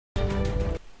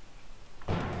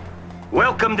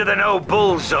Welcome to the No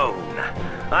Bull Zone.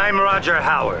 I'm Roger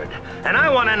Howard, and I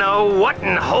want to know what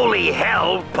in holy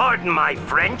hell, pardon my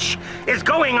French, is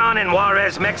going on in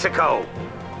Juarez, Mexico.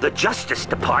 The Justice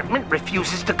Department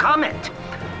refuses to comment.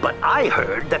 But I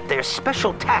heard that their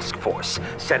special task force,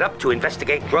 set up to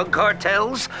investigate drug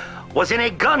cartels, was in a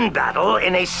gun battle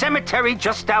in a cemetery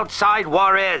just outside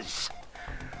Juarez.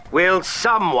 Will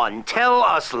someone tell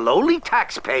us lowly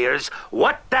taxpayers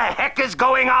what the heck is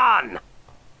going on?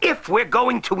 If we're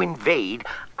going to invade,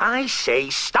 I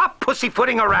say stop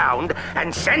pussyfooting around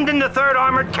and send in the 3rd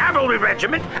Armored Cavalry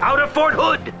Regiment out of Fort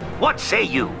Hood. What say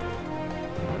you?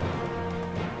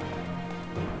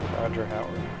 Roger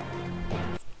Howard.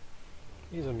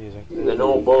 He's amusing. The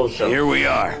No Bull Show. Here we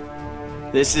are.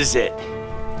 This is it.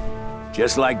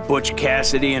 Just like Butch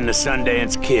Cassidy and the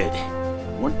Sundance Kid.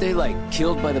 Weren't they, like,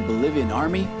 killed by the Bolivian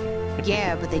army?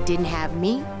 Yeah, but they didn't have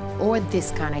me or this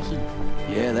kind of heat.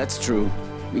 Yeah, that's true.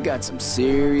 We got some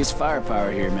serious firepower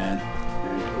here, man.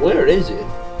 Where is it?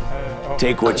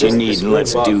 Take what you need and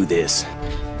let's do this.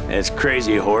 As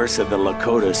Crazy Horse of the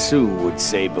Lakota Sioux would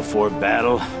say before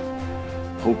battle,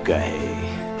 Hookahey.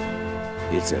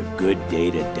 It's a good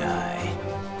day to die.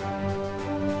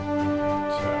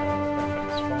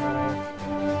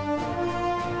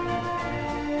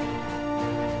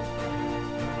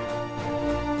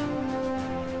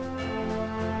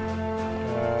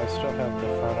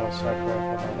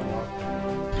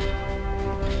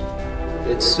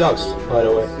 It sucks, by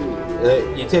the way.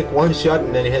 You take one shot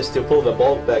and then he has to pull the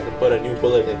bolt back and put a new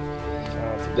bullet in.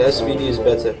 The SVD is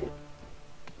better.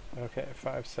 Okay,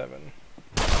 5.7.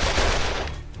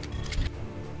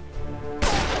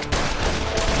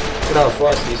 Look how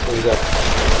fast these things are.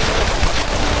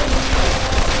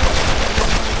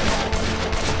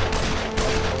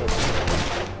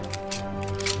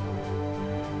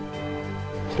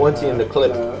 $20 in the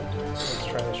clip. Let's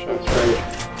try the shots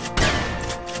right.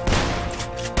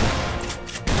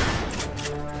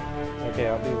 Okay,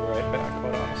 I'll be right back.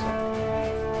 Hold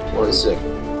on a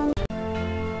second. 1 second.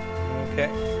 Okay.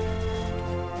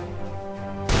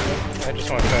 I just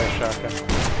want to try a shotgun.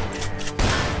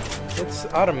 It's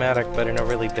automatic, but in a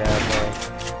really bad way.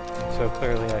 So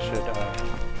clearly I should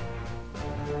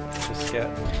just get...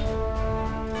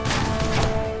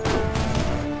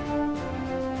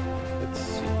 Let's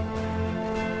see.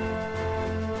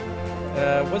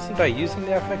 Wasn't I using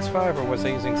the FX5 or was I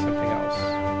using something else?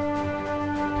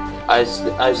 I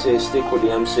say stick with the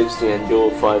M60 and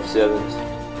dual 5.7s.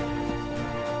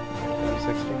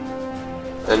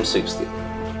 M60? M60.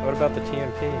 What about the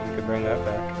TMP? You could bring that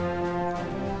back.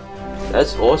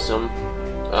 That's awesome.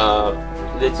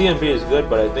 The TMP is good,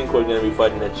 but I think we're gonna be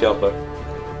fighting a chopper.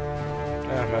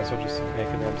 Yeah, might as well just make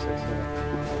an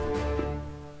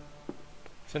M60.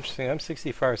 It's interesting,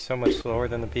 M60 fires so much slower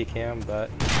than the PKM, but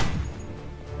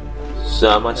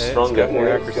so much stronger. It's got more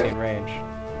accuracy and range.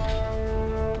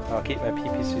 I'll keep my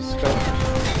PPC scope.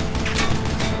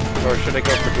 Or should I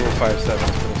go for dual 5.7s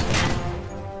for this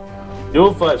one?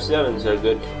 Dual 5.7s are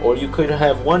good. Or you could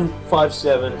have one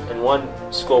 5.7 and one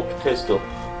scoped pistol,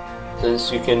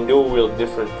 since you can do real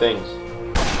different things.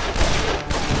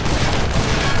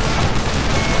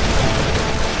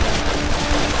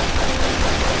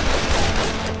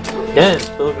 Yes,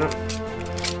 Pilgrim.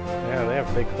 Yeah, they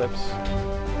have big clips.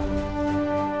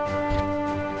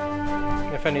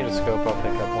 If I need a scope, I'll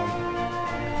pick up one.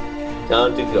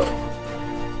 Time to go.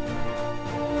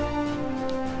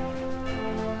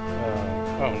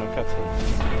 Oh, no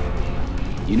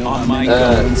cutscene. You know how many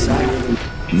go inside?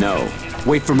 No.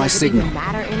 Wait for my signal. Does it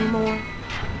even matter anymore?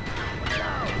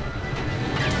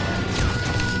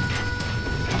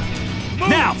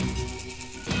 Now!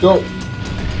 Go!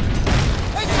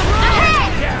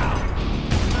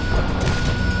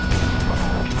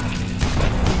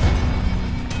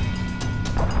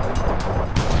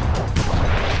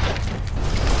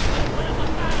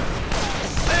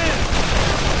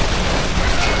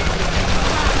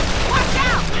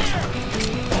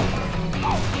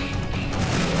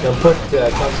 You can put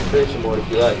concentration mode if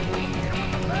you like.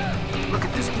 Look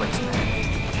at this place,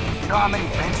 man. You know how many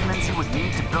Benjamins you would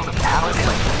need to build a palace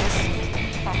like this?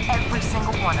 And every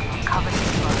single one of them covered in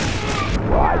blood.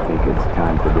 Well, I think it's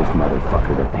time for this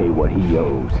motherfucker to pay what he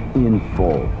owes in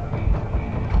full.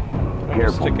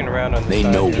 Careful. Sticking around on the They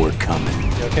side know here. we're coming.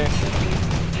 You okay?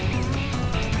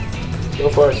 So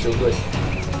far, so good.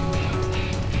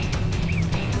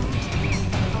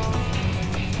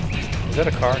 Is that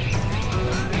a car?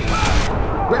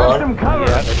 Car?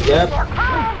 Yep.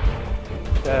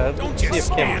 Let's see if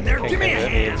Kim can get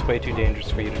it. It's way too dangerous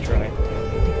for you to try.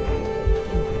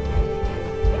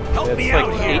 It's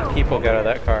like 8 people got out of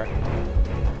that car.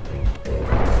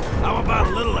 How about a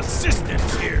little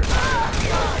assistance here?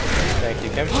 Thank you,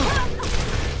 Kim.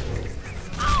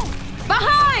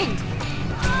 Behind!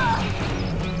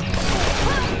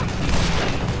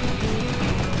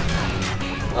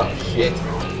 Oh shit.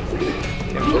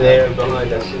 They're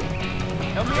behind us.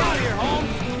 Help me out of here, Holmes.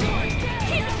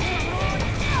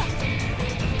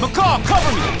 McCall,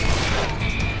 cover me!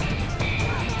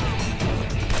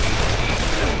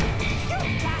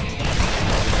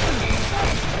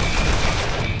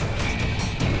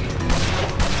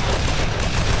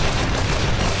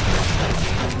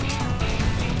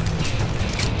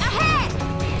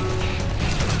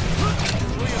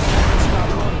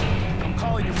 I'm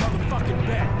calling your motherfucking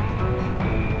bet.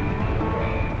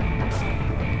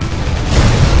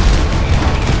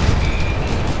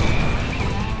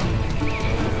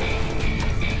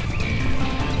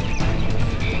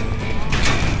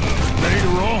 Ready to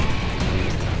roll?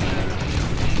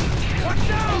 Watch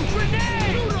out!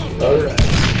 Grenade! Alright.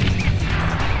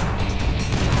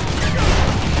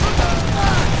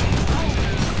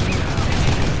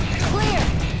 Clear!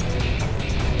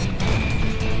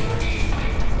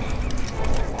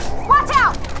 Watch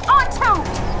out! On two!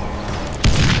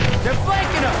 They're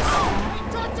flanking us!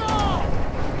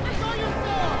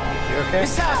 You okay?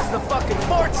 This house is a fucking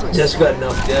fortress! Just got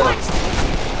knocked down.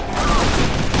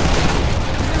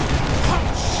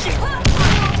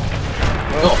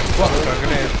 Oh, fuck. Got a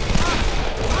grenade.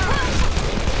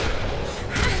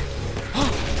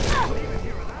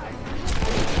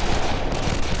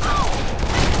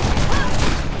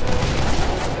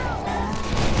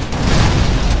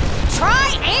 Try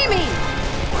aiming!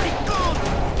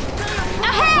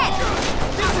 Ahead!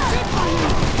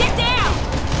 Get down!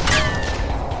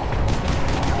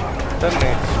 Doesn't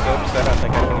need scopes. I don't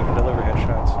think I can even deliver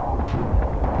headshots.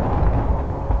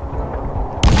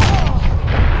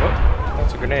 Whoop,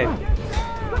 that's a grenade.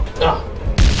 Oh,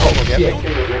 Will get shit.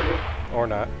 me. Or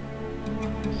not.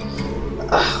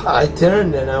 I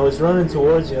turned and I was running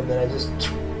towards you and then I just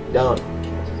down.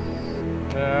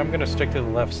 I'm gonna stick to the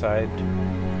left side.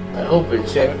 I hope it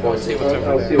checkpoint. I'll see what's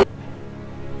over there.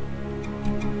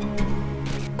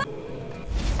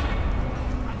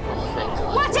 Oh, thank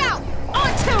God. Watch out!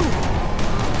 On two!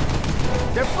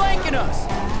 They're flanking us!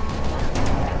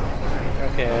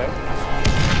 Okay.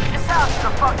 This house is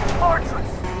a fucking fortress.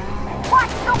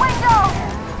 Watch the window!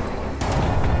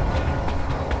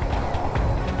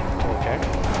 Okay.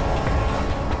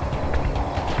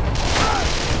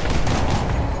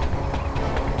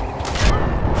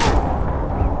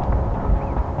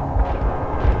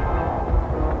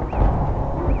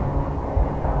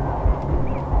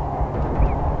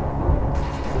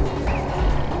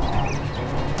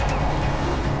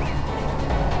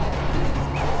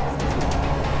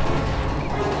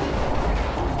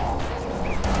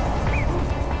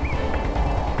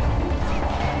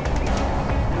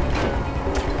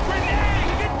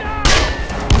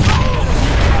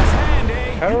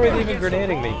 How are they even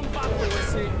grenading me?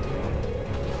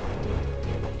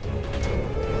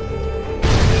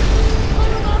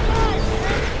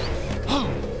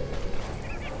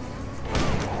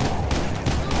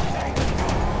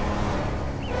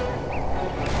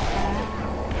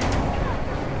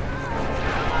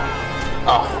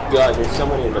 Oh, God, there's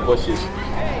somebody in the bushes.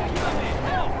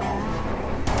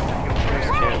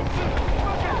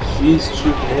 She's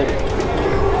shooting him.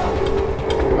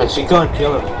 But she can't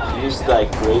kill him. She just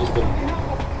like grazed him.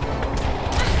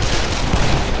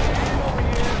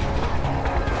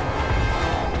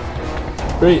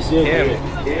 Pretty soon,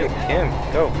 Kim,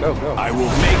 go, go, go. I will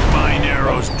make mine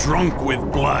arrows drunk with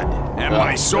blood, and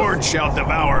my sword shall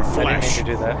devour I didn't flesh. mean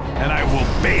to do that. And I will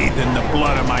bathe in the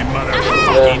blood of my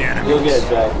motherfucking Yeah, you'll enemies. get it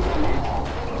back.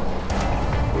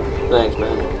 Thanks,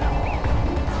 man.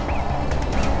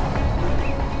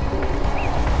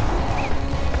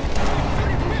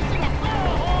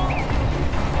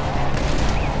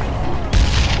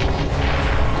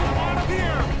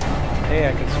 Hey,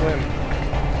 I can swim.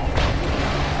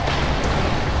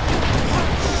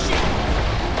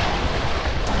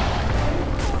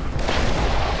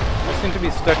 I seem to be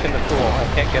stuck in the pool.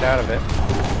 I can't get out of it.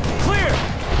 Clear!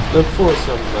 Look for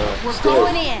some We're stairs.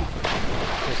 going in.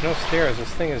 There's no stairs. This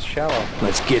thing is shallow.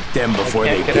 Let's get them before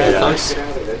they can't get get out. us.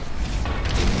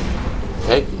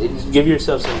 Hey, give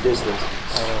yourself some distance.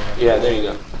 Yeah, there you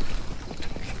go.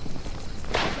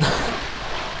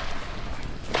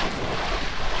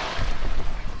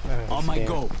 On my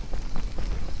go.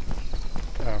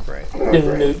 Oh, great.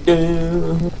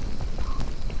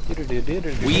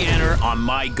 We enter on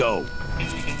my go.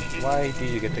 Why do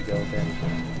you get to go then?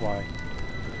 Why?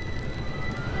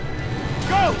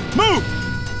 Go! Move!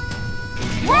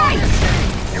 Right!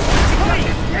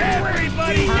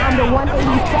 Everybody I'm the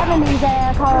 187 these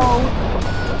assholes.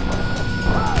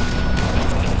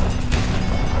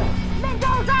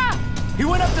 Mendoza! He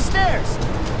went up the stairs.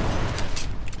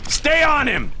 Stay on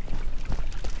him!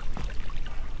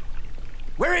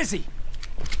 Where is he?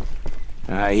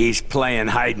 He's playing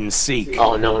hide and seek.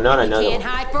 Oh no, not another Can't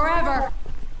one. hide forever.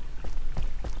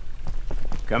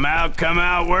 Come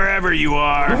out, wherever you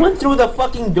are. He went through the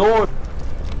fucking door.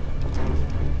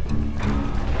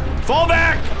 Fall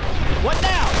back! What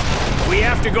now? We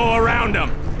have to go around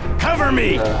him. Cover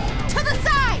me! To the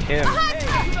side! Him.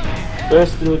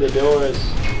 Burst through the doors.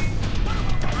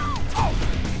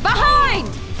 Behind!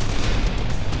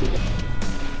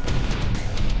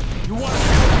 You want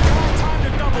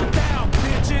time to double down,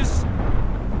 bitches?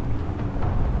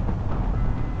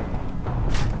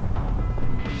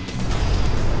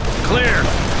 Clear!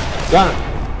 Got him.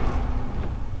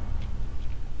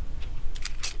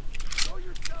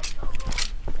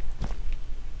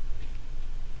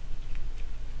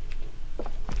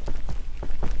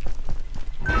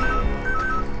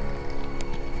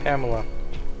 Pamela.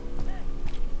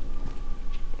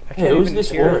 I Hey, who's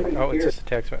this hear. woman? Oh, it's just a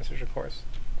text message, of course.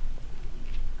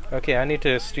 Okay, I need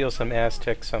to steal some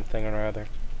Aztec something or other.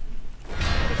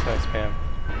 Besides Pam.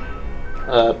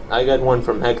 I got one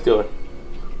from Hector.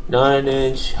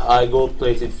 9-inch high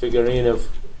gold-plated figurine of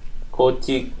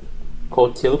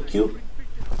Cotilcu?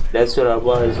 That's what our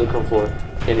bar is looking for.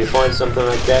 Can you find something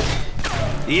like that?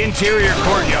 The interior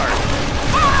courtyard.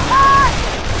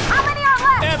 How many are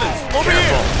left? Evans, over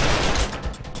here!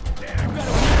 You got a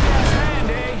weak ass hand,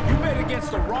 eh? You bet against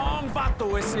the wrong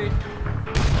vato, ese.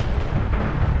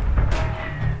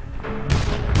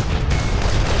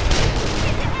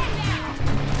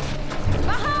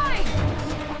 Behind!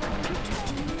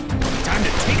 Time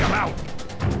to take him out.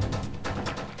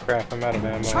 Crap, I'm out of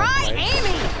ammo. Try Right.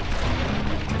 aiming!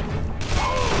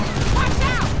 Watch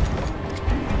out!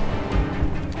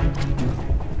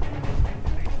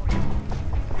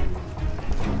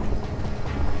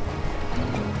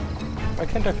 Why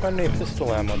can't I find any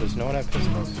pistol ammo? Does no one have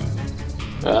pistols?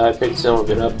 I picked some of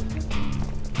it up.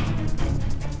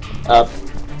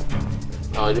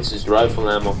 Oh, this is rifle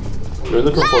ammo. We're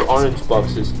looking for orange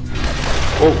boxes.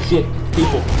 Oh shit,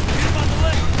 people.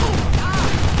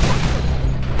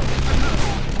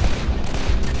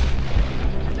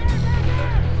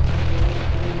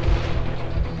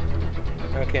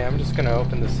 Okay, I'm just gonna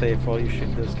open the safe while you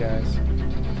shoot those guys.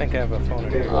 I think I have a phone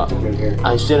in here.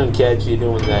 I shouldn't catch you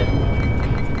doing that.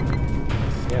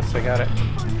 Yes, I got it.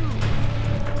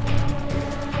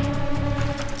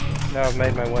 Now I've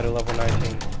made my way to level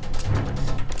 19.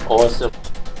 Awesome.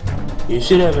 You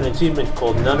should have an achievement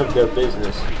called None of Their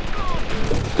Business.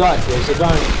 God, there's a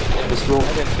guy in this room.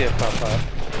 I didn't see it pop up.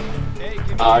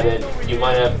 Then you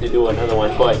might have to do another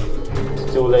one, but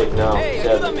it's too late now. Hey,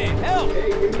 ayúdame, help!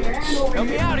 Help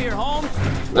me out here, Holmes!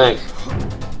 Thanks.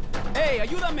 Hey,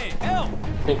 ayúdame, help!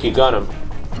 I think you got him.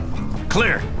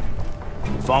 Clear.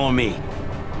 Follow me.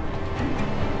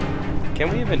 Can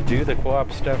we even do the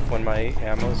co-op stuff when my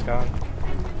ammo's gone?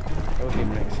 That would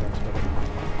even make sense, but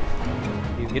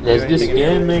you get to Does do this anything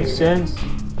game make sense?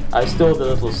 I stole the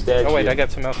little statue. Oh wait, I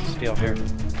got some else to steal here.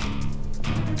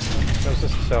 That was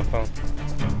just a cell phone.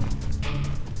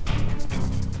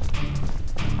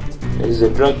 There's a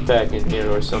drug pack in here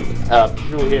or something.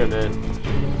 Through here, man.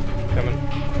 Coming.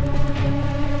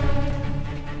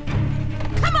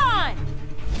 Come on!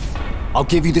 I'll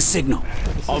give you the signal.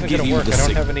 This I'll isn't give gonna you work. the I don't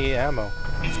signal. have any ammo.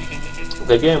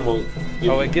 The game will...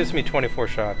 Oh, it gives me 24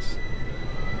 shots.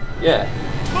 Yeah.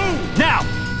 Move now!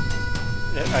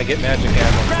 I get magic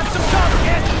ammo. Grab some cover,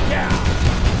 get down!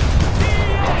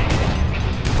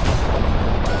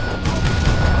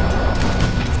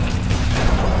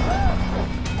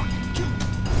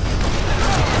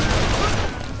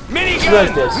 It's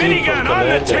like that scene Minigun from on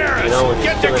the Commander, terrace! you know, when he's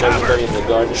Get to killing cover! everybody in the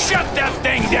garden. Shut that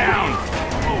thing down!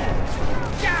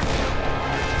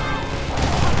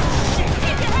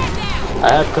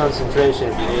 I have concentration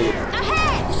if you need it.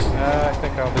 Ahead! I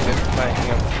think I'll be getting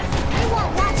flanking up. You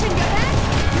weren't watching your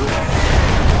back?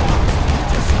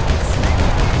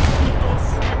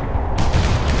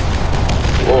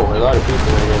 Whoa, a lot of people in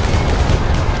here.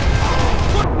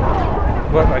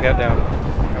 What? I got down.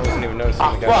 I wasn't even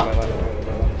noticing the guy on my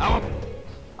left.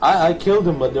 I killed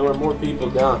him, but there were more people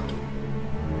down.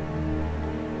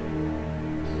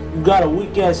 You got a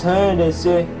weak ass hand, they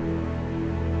say.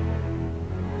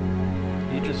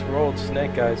 You just rolled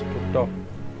snake eyes, puto.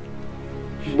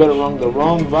 You better run the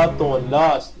wrong vato and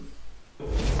lost.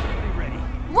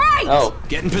 Right! Oh,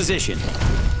 Get in position.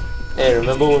 hey,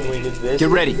 remember when we did this? Get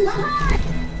ready.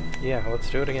 Yeah, let's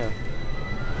do it again.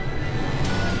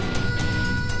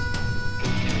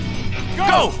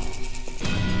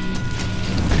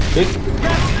 Big.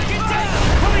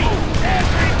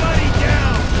 Everybody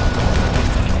down!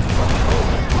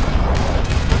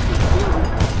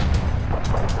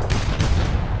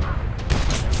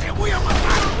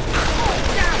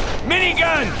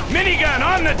 Minigun! Minigun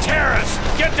on the terrace!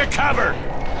 Get to cover!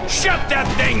 Shut that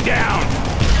thing down!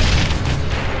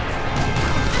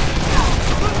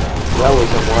 That was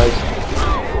unwise.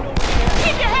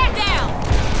 Keep your head down!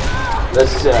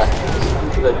 Let's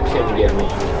let Kim get me.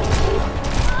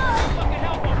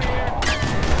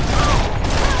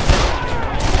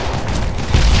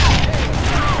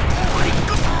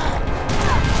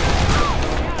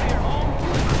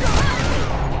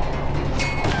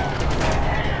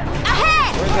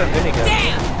 Where's that minigun?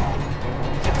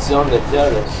 It's on the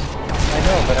terrace. I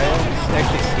know, but I don't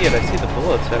actually see it. I see the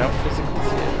bullets. I don't physically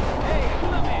see it.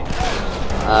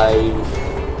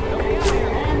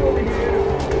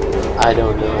 I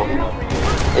don't know.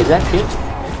 Is that Kim?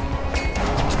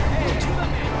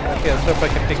 Okay, let's see if I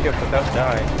can pick you up without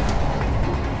dying.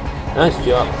 Nice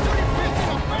job.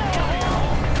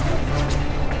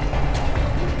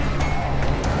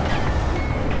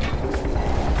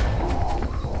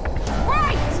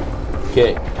 Right!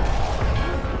 Okay.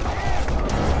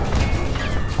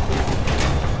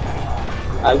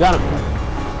 I got him.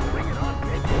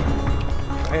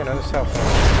 Hey, another cell phone.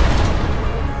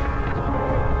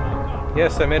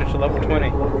 Yes, I made it to level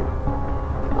 20.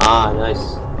 Ah,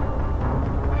 nice.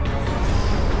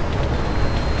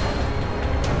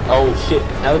 Oh shit,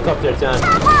 helicopter time.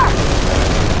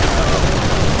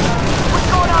 What's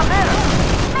going on there?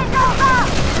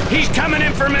 He's coming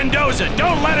in for Mendoza!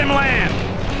 Don't let him land!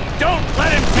 Don't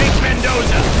let him take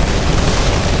Mendoza!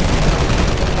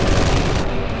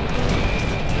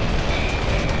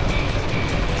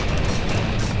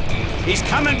 He's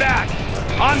coming back!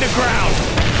 On the ground!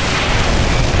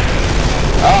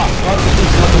 Ah, fuck,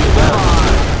 he's looking down.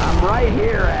 I'm right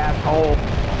here, asshole.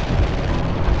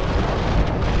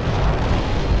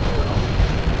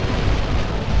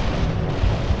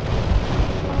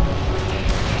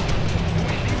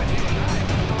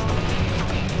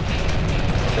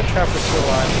 The chopper's still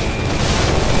alive.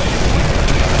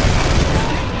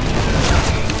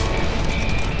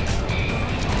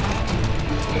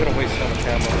 I'm gonna waste so much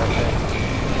ammo on that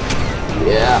thing.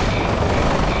 Yeah.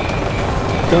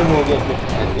 Kim will get me, I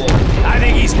think. I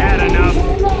think he's had enough.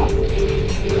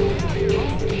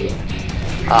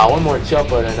 Ah, one more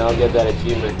chopper and I'll get that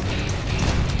achievement.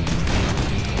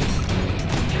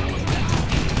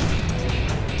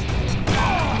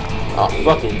 Oh,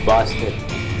 fucking bastard.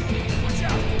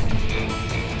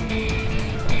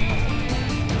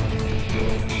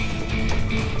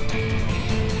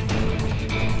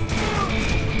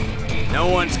 No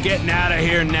one's getting out of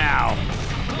here now.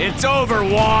 It's over,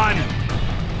 Juan.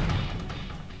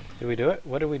 Did we do it?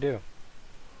 What did we do?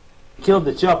 Killed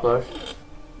the chopper.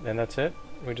 And that's it?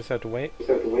 We just have to wait?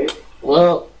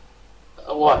 Well,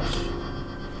 watch.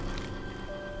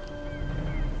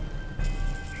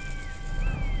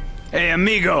 Hey,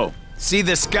 amigo. See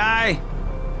the sky?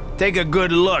 Take a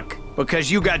good look,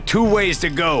 because you got two ways to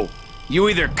go. You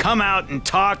either come out and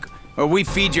talk, or we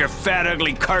feed your fat,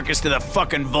 ugly carcass to the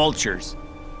fucking vultures.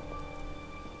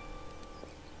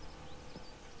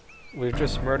 We've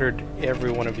just murdered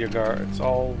every one of your guards.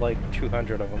 All like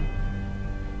 200 of them.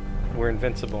 We're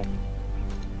invincible.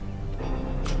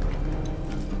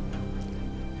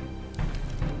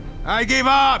 I give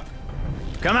up!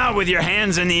 Come out with your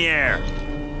hands in the air.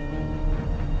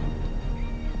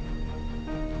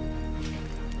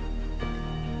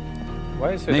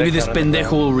 Why is there Maybe that this gun on the pendejo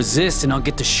ground? will resist and I'll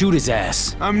get to shoot his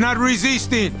ass. I'm not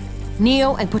resisting.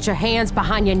 Kneel and put your hands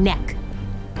behind your neck.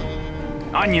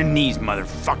 On your knees,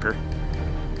 motherfucker.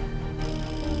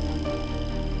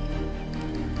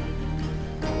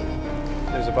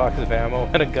 There's a box of ammo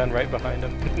and a gun right behind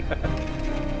him.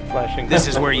 Flashing. This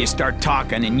is where you start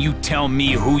talking and you tell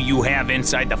me who you have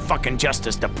inside the fucking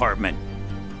Justice Department.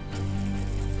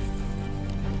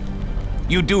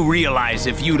 You do realize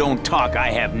if you don't talk, I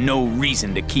have no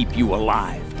reason to keep you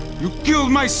alive. You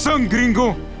killed my son,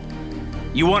 gringo.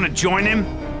 You want to join him?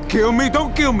 Kill me,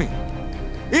 don't kill me.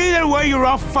 Either way, you're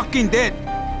all fucking dead.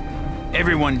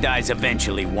 Everyone dies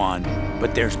eventually, Juan.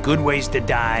 But there's good ways to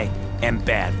die and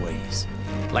bad ways.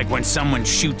 Like when someone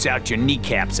shoots out your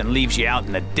kneecaps and leaves you out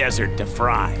in the desert to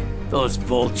fry. Those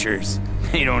vultures,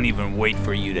 they don't even wait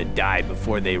for you to die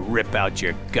before they rip out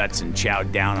your guts and chow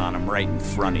down on them right in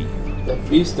front of you. The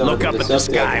feast on Look up at the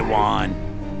sky, Juan.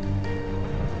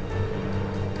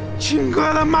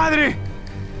 Chingada madre.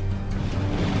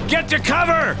 Get to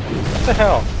cover! What the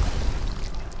hell?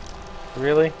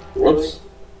 Really? Whoops.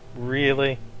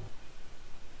 Really?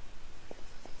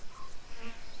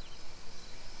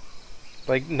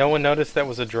 Like, no one noticed that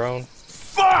was a drone?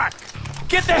 Fuck!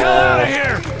 Get the hell out of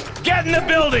here! Get in the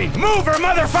building! Move or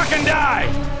motherfucking die!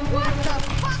 What the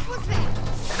fuck was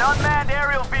that? An unmanned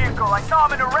aerial vehicle. I saw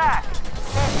him in Iraq.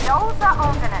 Mendoza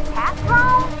owns an attack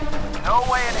drone? No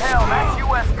way in hell. That's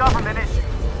U.S. government issue.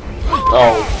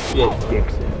 Oh, shit.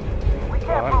 We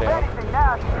can't I'm prove down. anything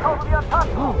now. She's totally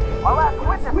untouchable. Our last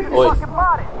witness is Oi. fucking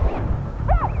body.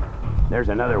 There's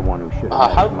another one who should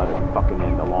have how- had his motherfucking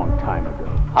end a long time ago.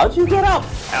 How'd you get up?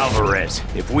 Alvarez,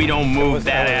 if we don't move, was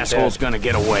that Alan asshole's dead. gonna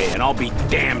get away, and I'll be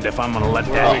damned if I'm gonna let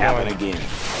Where that are we happen going? again.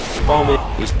 Follow me.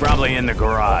 He's probably in the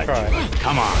garage. Try.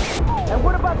 Come on. And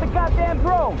what about the goddamn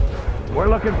drone? We're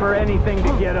looking for anything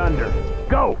to get under.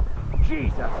 Go!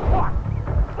 Jesus, fuck!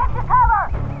 Get to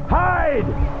cover! Hide!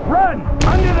 Run!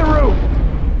 Under the roof!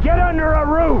 Get under a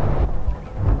roof!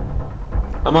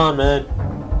 Come on, man. Coming.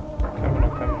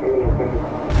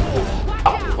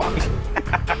 Oh, fuck.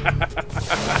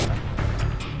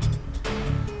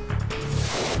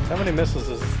 How many missiles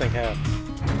does this thing have?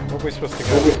 Where are we supposed to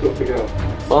go?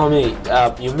 Follow me.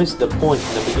 You missed the point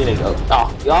in the beginning. Oh,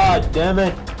 god damn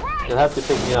it. You'll have to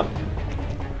pick me up.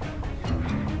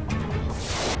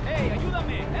 Hey,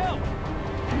 ayúdame, help!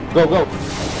 Go, go.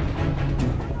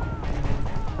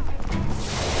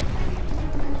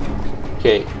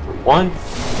 Okay. 1.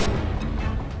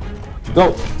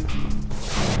 Go.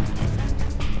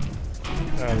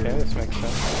 Okay, this makes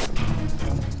sense.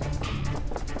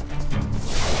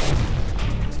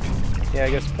 Yeah, I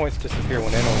guess points disappear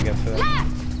when anyone gets to them.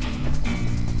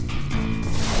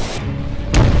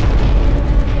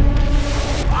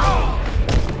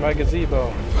 My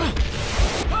gazebo.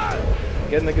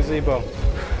 Get in the gazebo.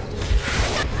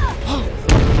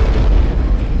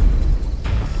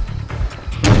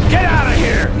 Get out of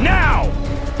here! Now!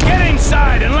 Get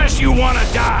inside unless you want to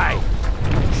die!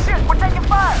 Shit, we're taking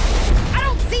fire! I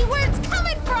don't see where it's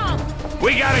coming from!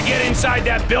 We gotta get inside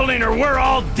that building or we're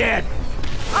all dead!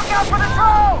 Look out for the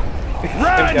drone! I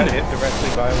got Run! hit directly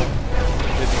by one.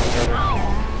 Didn't even hurt her.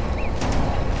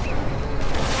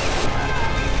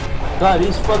 God,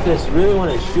 these fuckers really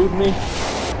want to shoot me?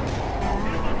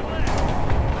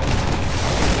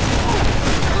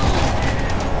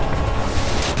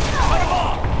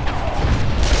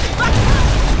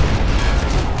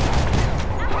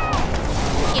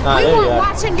 If Ah, we there you weren't are.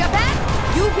 watching your back,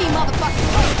 you'd be motherfucking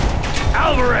dead.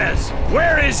 Alvarez!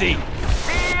 Where is he?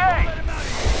 DEA!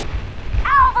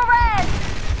 Alvarez!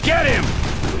 Get him!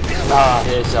 Ah,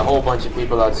 there's a whole bunch of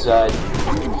people outside.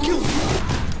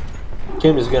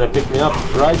 Kim is gonna pick me up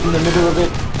right in the middle of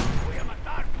it.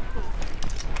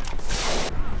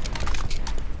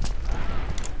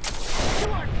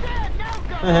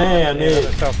 Hey, I Yeah, need another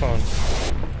it. cell phone.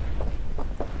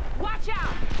 Watch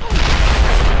out!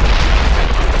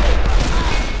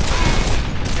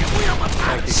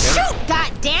 Thank you, Kim. Shoot,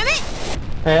 goddammit!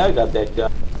 Hey, I got that guy.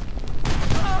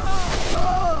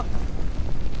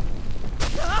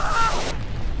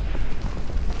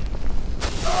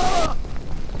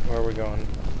 Where are we going?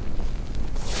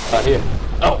 Right here.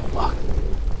 Oh, fuck.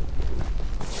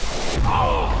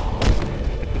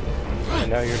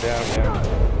 And now you're down,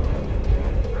 yeah.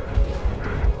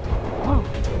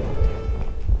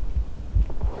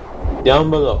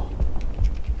 Down below.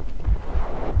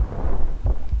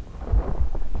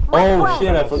 Oh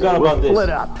shit, I forgot about this. Split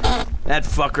up. That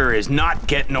fucker is not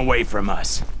getting away from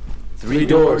us. Three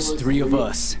doors, three of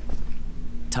us.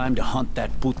 Time to hunt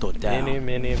that puto down. Eeny,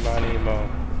 miny, miny, mo.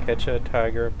 Catch a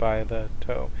tiger by the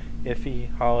toe. If he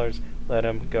hollers, let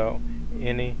him go.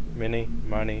 Eeny, miny,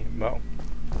 miny, mo.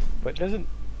 But doesn't...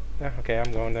 Okay,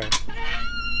 I'm going there.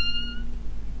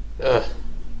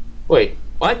 Wait,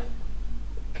 what?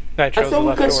 I I chose the thought we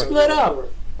left could door. split up.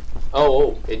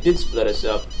 Oh, it did split us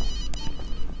up.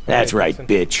 That's right,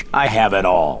 bitch. I have it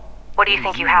all. What do you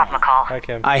think you have, McCall? Hi,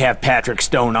 Kim. I have Patrick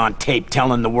Stone on tape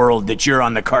telling the world that you're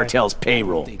on the cartel's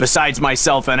payroll. Besides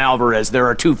myself and Alvarez, there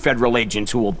are 2 federal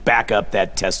agents who will back up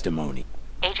that testimony.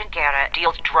 Agent Guerra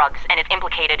deals drugs and is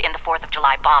implicated in the 4th of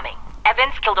July bombing.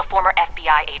 Evans killed a former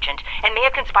FBI agent and may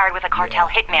have conspired with a cartel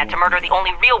hitman to murder the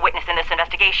only real witness in this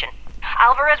investigation.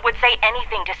 Alvarez would say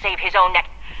anything to save his own neck.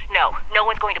 No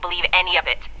one's going to believe any of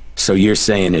it. So you're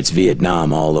saying it's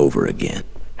Vietnam all over again?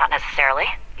 Not necessarily.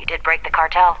 You did break the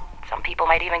cartel. Some people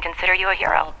might even consider you a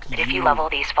hero. But if you level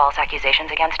these false accusations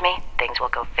against me, things will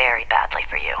go very badly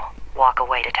for you. Walk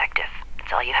away, detective.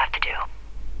 That's all you have to do.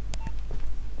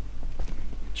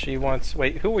 She wants...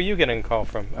 Wait, who were you getting a call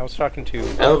from? I was talking to...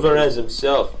 Alvarez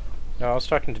himself. No, I was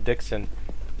talking to Dixon.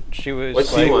 She was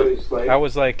What's like... he want? I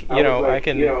was like, I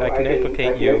can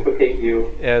implicate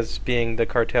you as being the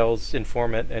cartel's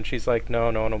informant, and she's like,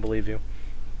 no one will believe you.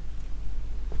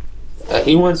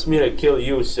 He wants me to kill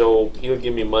you, so he'll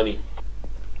give me money.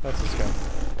 That's this guy.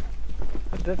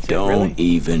 That's Don't it, really?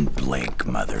 even blink,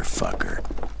 motherfucker.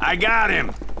 I got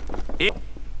him!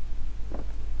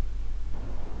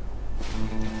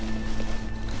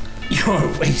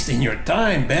 You're wasting your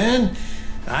time, Ben.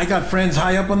 I got friends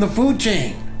high up on the food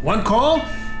chain. One call,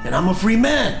 and I'm a free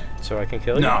man. So I can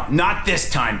kill you? No, not this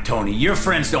time, Tony. Your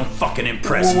friends don't fucking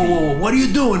impress Whoa, me. whoa, whoa, what are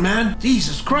you doing, man?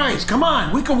 Jesus Christ, come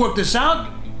on, we can work this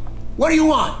out. What do you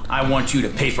want? I want you to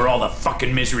pay for all the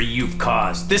fucking misery you've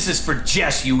caused. This is for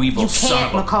Jess, you evil You son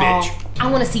can't, of a McCall. bitch.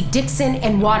 I want to see Dixon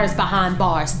and Waters behind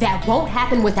bars. That won't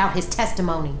happen without his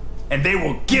testimony. And they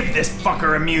will give this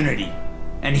fucker immunity.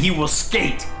 And he will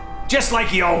skate. Just like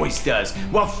he always does.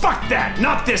 Well, fuck that.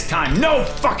 Not this time. No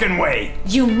fucking way.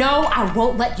 You know I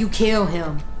won't let you kill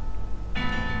him.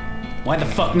 Why the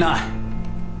fuck not?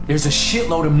 There's a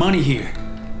shitload of money here.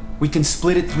 We can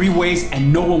split it 3 ways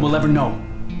and no one will ever know.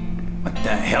 What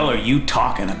the hell are you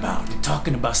talking about? I'm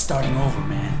talking about starting over,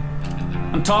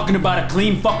 man. I'm talking about a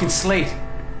clean fucking slate.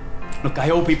 Look, I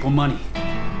owe people money.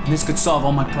 And this could solve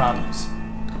all my problems.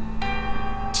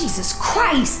 Jesus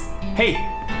Christ! Hey,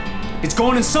 it's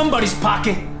going in somebody's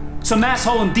pocket. Some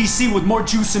asshole in DC with more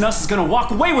juice than us is gonna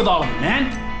walk away with all of it,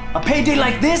 man. A payday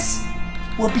like this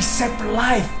will be set for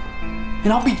life.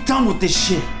 And I'll be done with this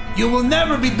shit. You will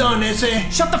never be done, ese.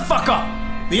 Shut the fuck up!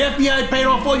 The FBI paid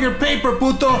off all your paper,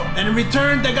 puto, and in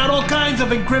return, they got all kinds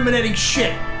of incriminating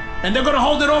shit. And they're gonna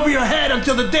hold it over your head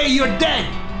until the day you're dead.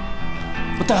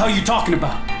 What the hell are you talking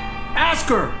about? Ask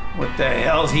her. What the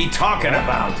hell's he talking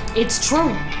about? It's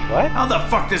true. What? How the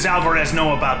fuck does Alvarez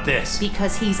know about this?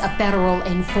 Because he's a federal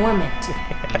informant.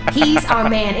 He's our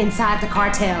man inside the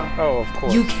cartel. Oh, of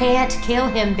course. You can't kill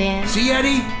him, Ben. See,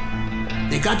 Eddie?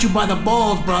 They got you by the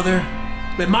balls, brother.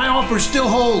 But my offer still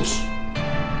holds.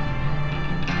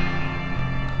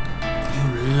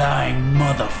 You lying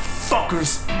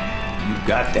motherfuckers. You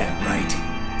got that right.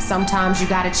 Sometimes you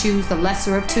gotta choose the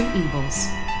lesser of 2 evils.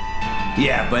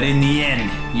 Yeah, but in the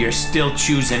end, you're still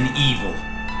choosing evil.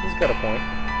 He's got a point.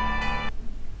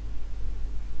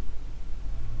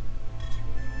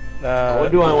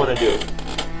 What do I want to do?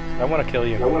 I want to kill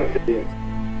you. You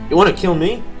want to kill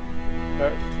me?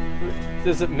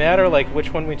 Does it matter, like,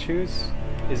 which one we choose?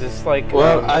 Is this like...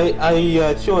 Well,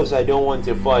 I chose I don't want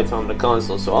to fight on the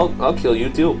console, so I'll kill you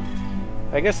too.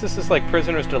 I guess this is like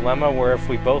Prisoner's Dilemma, where if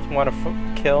we both want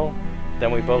to kill,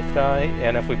 then we both die,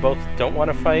 and if we both don't want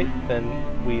to fight, then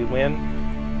we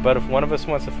win. But if one of us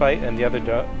wants to fight and the other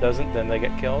doesn't, then they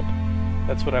get killed.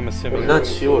 That's what I'm assuming. I'm not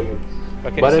sure.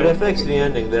 Okay, but so it affects the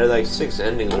ending. There are like 6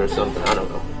 endings or something, I don't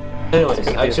know. Anyways,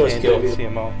 I chose kill. See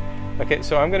 'em all. Okay,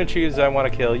 so I'm gonna choose I want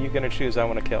to kill, you're gonna choose I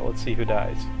want to kill. Let's see who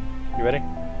dies. You ready?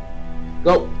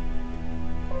 Go!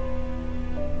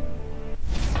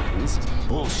 This is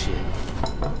bullshit.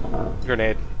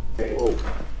 Grenade. Whoa.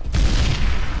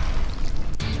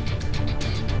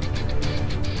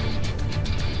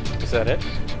 Is that it?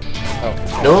 Oh.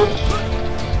 No?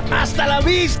 Hasta la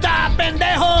vista,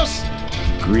 pendejos!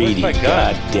 Greedy, Where's my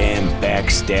gun? goddamn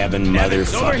backstabbing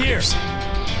over here. motherfuckers.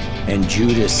 And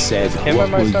Judas said, him what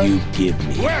on my will side? you give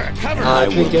me? Where? Cover I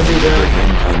will think deliver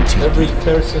him unto every you.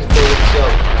 person for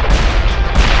himself.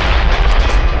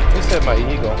 This had my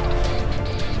eagle.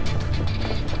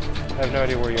 I have no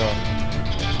idea where you are.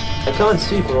 I can't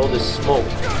see for all this smoke.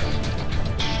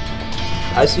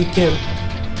 I see Kim.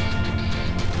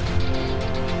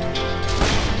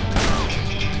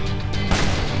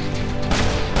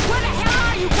 Where the hell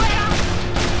are you, Greta?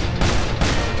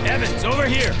 Evans, over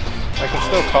here! I can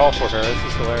still call for her, this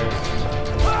is hilarious.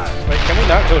 Wait, can we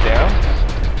not go down?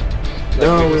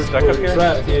 No, we we're just stuck up here?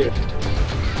 trapped here.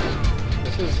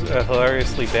 This is a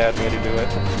hilariously bad way to do it.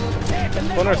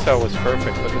 Splinter Cell was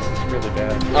perfect, but this is really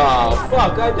bad. Oh,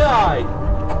 fuck, I died!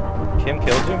 Kim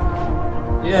killed you?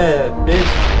 Yeah,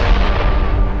 bitch.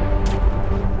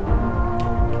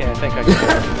 Okay, I think I can.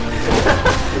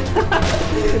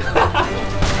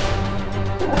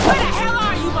 Where the hell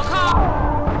are you,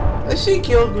 McCall? She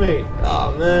killed me.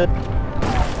 Oh, man.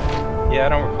 Yeah, I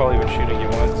don't recall even shooting you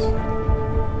once.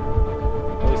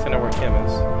 At least I know where Kim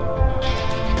is.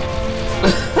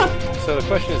 So the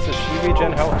question is, does she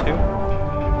regen health too?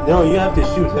 No, you have to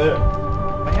shoot her.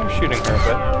 I am shooting her,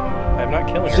 but I'm not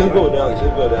killing her. She'll go down,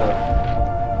 she'll go down.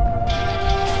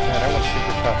 Man, that one's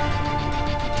super tough.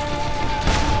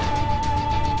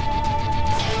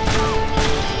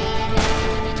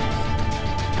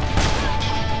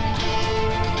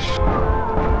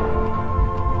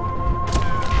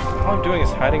 All I'm doing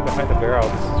is hiding behind the barrel.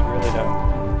 This is really dumb.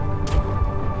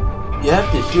 You have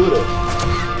to shoot her.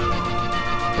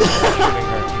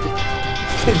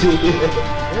 I'm shooting her.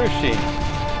 Where is she?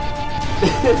 She's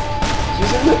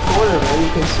in the corner, man. You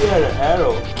can see her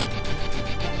arrow.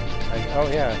 Oh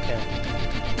yeah, I can.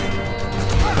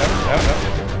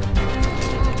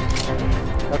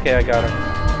 No. Okay, I got her.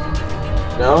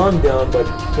 Now I'm down, but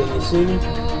can you see me?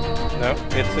 No,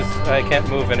 it's just I can't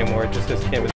move anymore. It just says can't.